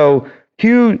 So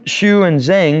Hu, Xu, and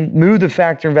Zhang moved the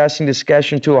factor investing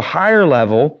discussion to a higher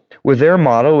level with their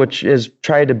model, which is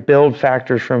try to build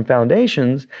factors from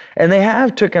foundations. And they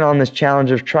have taken on this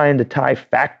challenge of trying to tie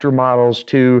factor models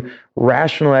to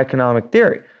rational economic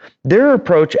theory. Their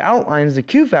approach outlines the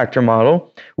Q-factor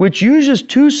model, which uses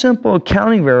 2 simple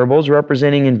accounting variables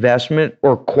representing investment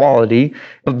or quality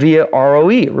via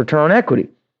ROE, return on equity.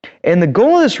 And the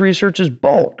goal of this research is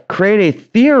bold: create a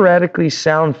theoretically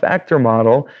sound factor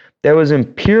model that was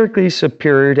empirically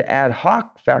superior to ad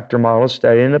hoc factor models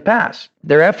studied in the past.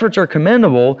 Their efforts are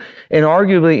commendable and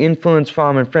arguably influenced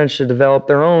Fromm & French to develop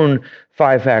their own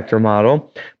 5-factor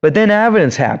model, but then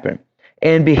evidence happened,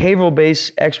 and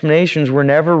behavioral-based explanations were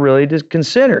never really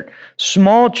considered.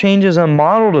 Small changes on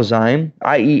model design,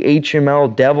 i.e.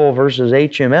 HML Devil versus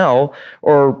HML,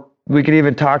 or we could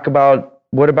even talk about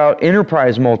what about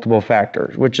enterprise multiple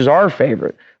factors, which is our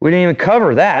favorite. We didn't even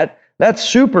cover that. That's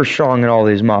super strong in all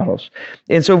these models.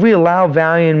 And so if we allow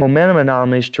value and momentum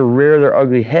anomalies to rear their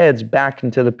ugly heads back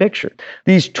into the picture,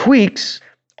 these tweaks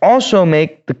also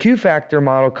make the Q-factor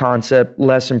model concept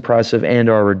less impressive and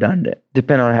or redundant,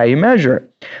 depending on how you measure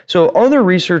it. So other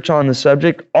research on the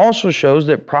subject also shows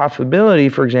that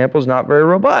profitability, for example, is not very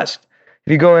robust.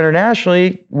 If you go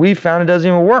internationally, we found it doesn't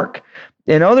even work,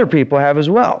 and other people have as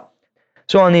well.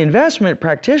 So on the investment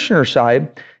practitioner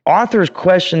side, authors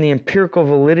question the empirical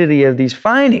validity of these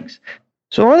findings.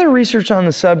 So other research on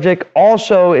the subject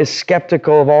also is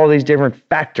skeptical of all these different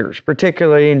factors,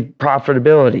 particularly in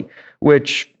profitability,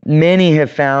 which many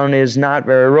have found is not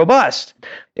very robust.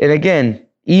 And again,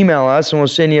 email us and we'll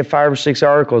send you 5 or 6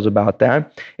 articles about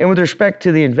that. And with respect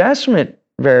to the investment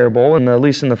variable, and at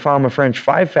least in the Fama-French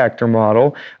 5-factor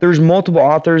model, there's multiple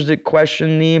authors that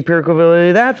question the empirical validity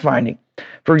of that finding.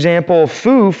 For example,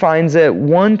 Fu finds that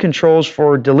one controls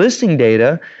for delisting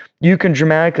data, you can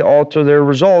dramatically alter their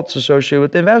results associated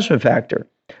with the investment factor.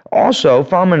 Also,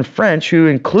 Fama and French, who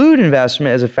include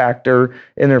investment as a factor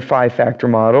in their 5-factor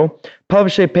model,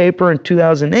 published a paper in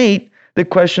 2008 that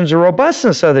questions the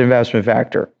robustness of the investment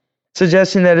factor,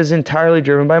 suggesting that it is entirely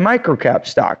driven by microcap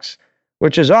stocks,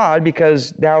 which is odd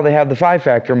because now they have the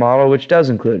 5-factor model, which does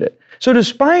include it. So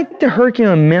despite the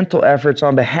Herculean mental efforts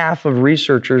on behalf of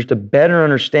researchers to better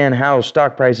understand how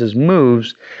stock prices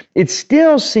moves, it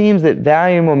still seems that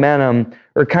value and momentum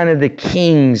are kind of the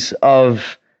kings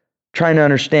of trying to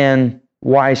understand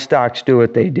why stocks do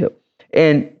what they do.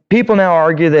 And people now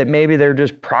argue that maybe they're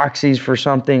just proxies for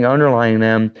something underlying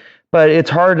them, but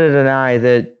it's hard to deny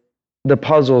that the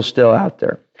puzzle is still out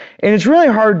there. And it's really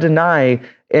hard to deny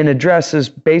and address this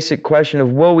basic question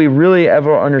of will we really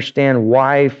ever understand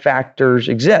why factors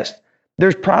exist?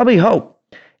 There's probably hope.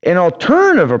 An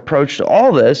alternative approach to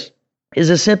all this is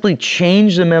to simply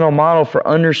change the mental model for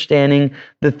understanding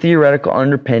the theoretical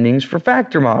underpinnings for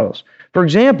factor models. For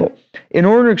example, in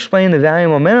order to explain the value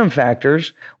and momentum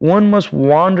factors, one must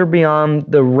wander beyond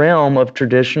the realm of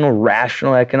traditional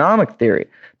rational economic theory.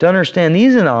 To understand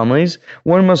these anomalies,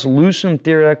 one must loosen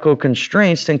theoretical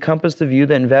constraints to encompass the view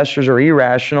that investors are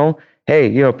irrational,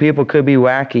 people could be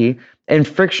wacky, and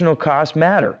frictional costs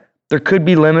matter. There could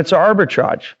be limits to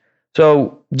arbitrage.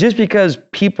 So just because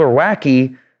people are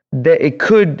wacky, that it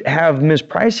could have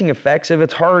mispricing effects if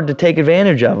it's hard to take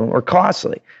advantage of them or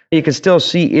costly. You can still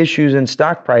see issues in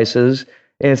stock prices,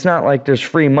 and it's not like there's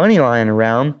free money lying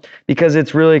around because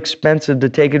it's really expensive to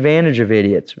take advantage of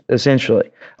idiots,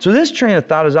 essentially. So this train of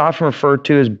thought is often referred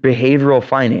to as behavioral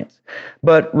finance.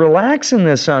 But relaxing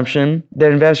the assumption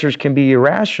that investors can be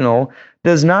irrational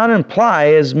does not imply,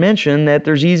 as mentioned, that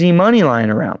there's easy money lying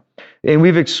around. And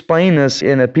we've explained this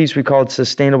in a piece we called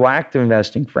Sustainable Active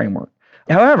Investing Framework.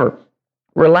 However,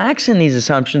 relaxing these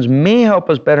assumptions may help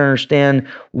us better understand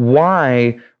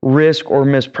why risk or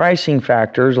mispricing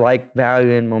factors like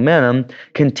value and momentum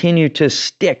continue to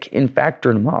stick in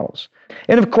factor models.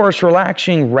 And of course,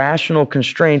 relaxing rational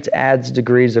constraints adds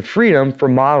degrees of freedom for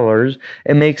modelers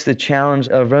and makes the challenge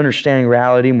of understanding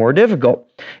reality more difficult.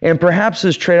 And perhaps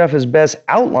this trade-off is best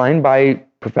outlined by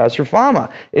Professor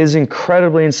Fama, his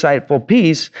incredibly insightful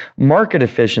piece, Market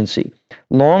Efficiency,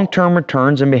 Long-Term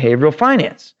Returns in Behavioral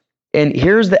Finance. And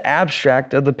here's the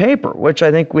abstract of the paper, which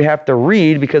I think we have to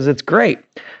read because it's great.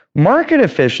 Market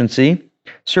efficiency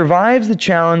survives the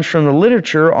challenge from the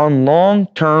literature on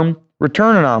long-term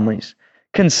return anomalies.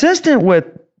 Consistent with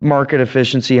market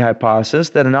efficiency hypothesis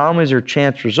that anomalies are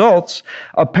chance results,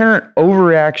 apparent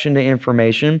overreaction to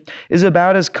information is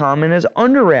about as common as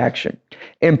underreaction.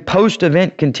 And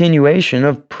post-event continuation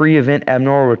of pre-event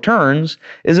abnormal returns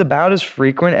is about as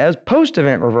frequent as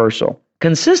post-event reversal.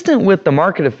 Consistent with the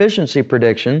market efficiency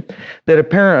prediction that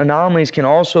apparent anomalies can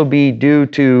also be due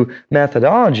to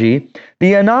methodology,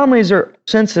 the anomalies are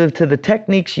sensitive to the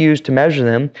techniques used to measure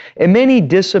them, and many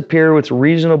disappear with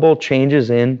reasonable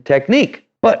changes in technique.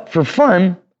 But for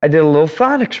fun, I did a little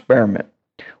thought experiment.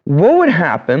 What would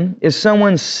happen if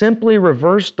someone simply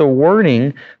reversed the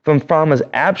wording from Fama's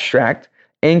abstract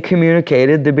and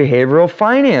communicated the behavioral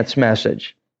finance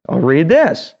message? I'll read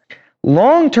this.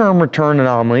 Long-term return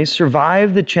anomalies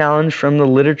survive the challenge from the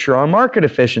literature on market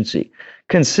efficiency.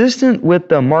 Consistent with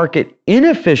the market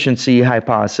inefficiency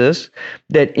hypothesis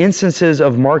that instances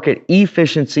of market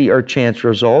efficiency are chance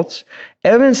results,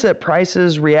 evidence that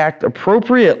prices react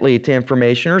appropriately to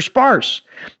information are sparse,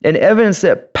 and evidence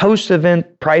that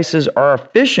post-event prices are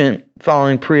efficient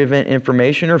following pre-event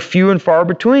information are few and far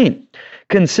between.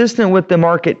 Consistent with the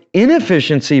market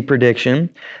inefficiency prediction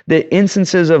that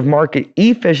instances of market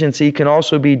efficiency can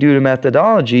also be due to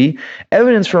methodology,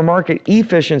 evidence for market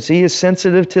efficiency is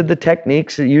sensitive to the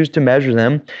techniques used to measure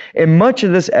them, and much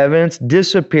of this evidence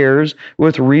disappears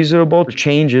with reasonable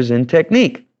changes in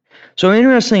technique. So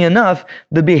interestingly enough,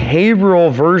 the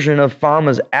behavioral version of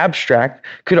Fama's abstract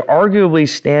could arguably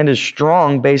stand as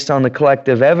strong based on the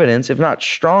collective evidence, if not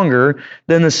stronger,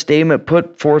 than the statement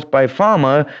put forth by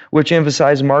Fama, which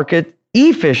emphasized market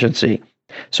efficiency.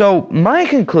 So my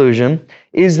conclusion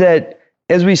is that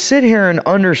as we sit here and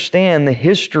understand the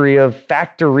history of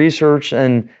factor research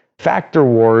and factor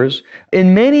wars,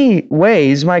 in many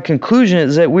ways, my conclusion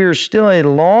is that we are still a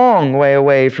long way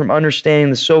away from understanding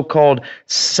the so-called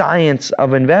science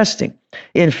of investing.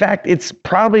 In fact, it's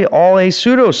probably all a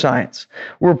pseudoscience.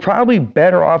 We're probably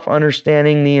better off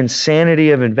understanding the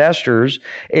insanity of investors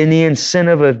and the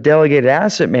incentive of delegated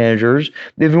asset managers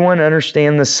if we want to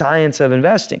understand the science of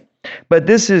investing. But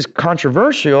this is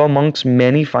controversial amongst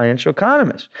many financial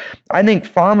economists. I think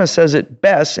Fama says it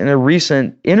best in a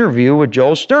recent interview with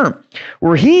Joel Stern,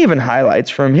 where he even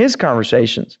highlights from his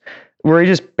conversations, where he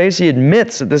just basically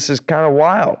admits that this is kind of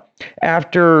wild.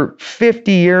 After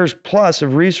 50 years plus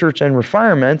of research and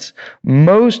refinements,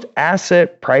 most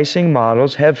asset pricing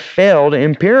models have failed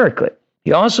empirically.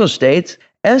 He also states,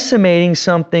 estimating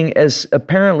something as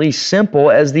apparently simple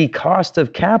as the cost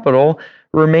of capital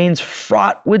remains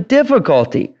fraught with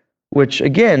difficulty, which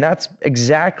again, that's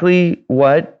exactly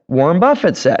what Warren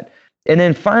Buffett said. And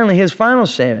then finally, his final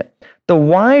statement, the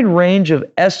wide range of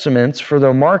estimates for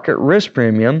the market risk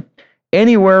premium,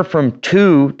 anywhere from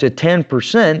 2 to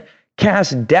 10%,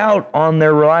 cast doubt on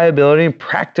their reliability and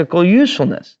practical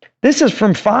usefulness. This is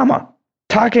from Fama,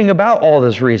 talking about all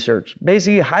this research,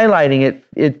 basically highlighting it.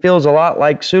 It feels a lot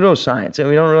like pseudoscience, and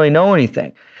we don't really know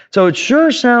anything. So it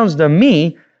sure sounds to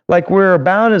me like we're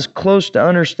about as close to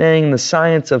understanding the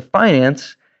science of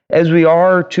finance as we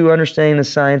are to understanding the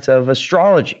science of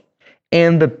astrology.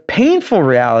 And the painful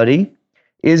reality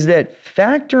is that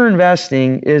factor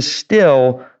investing is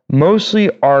still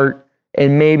mostly art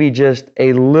and maybe just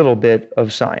a little bit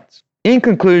of science. In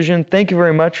conclusion, thank you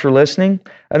very much for listening.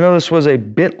 I know this was a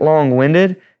bit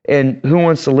long-winded, and who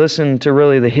wants to listen to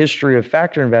really the history of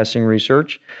factor investing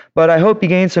research? But I hope you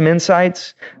gained some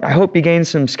insights. I hope you gained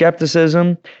some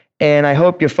skepticism. And I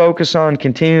hope you focus on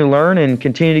continue to learn and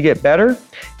continue to get better.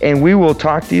 And we will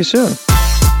talk to you soon.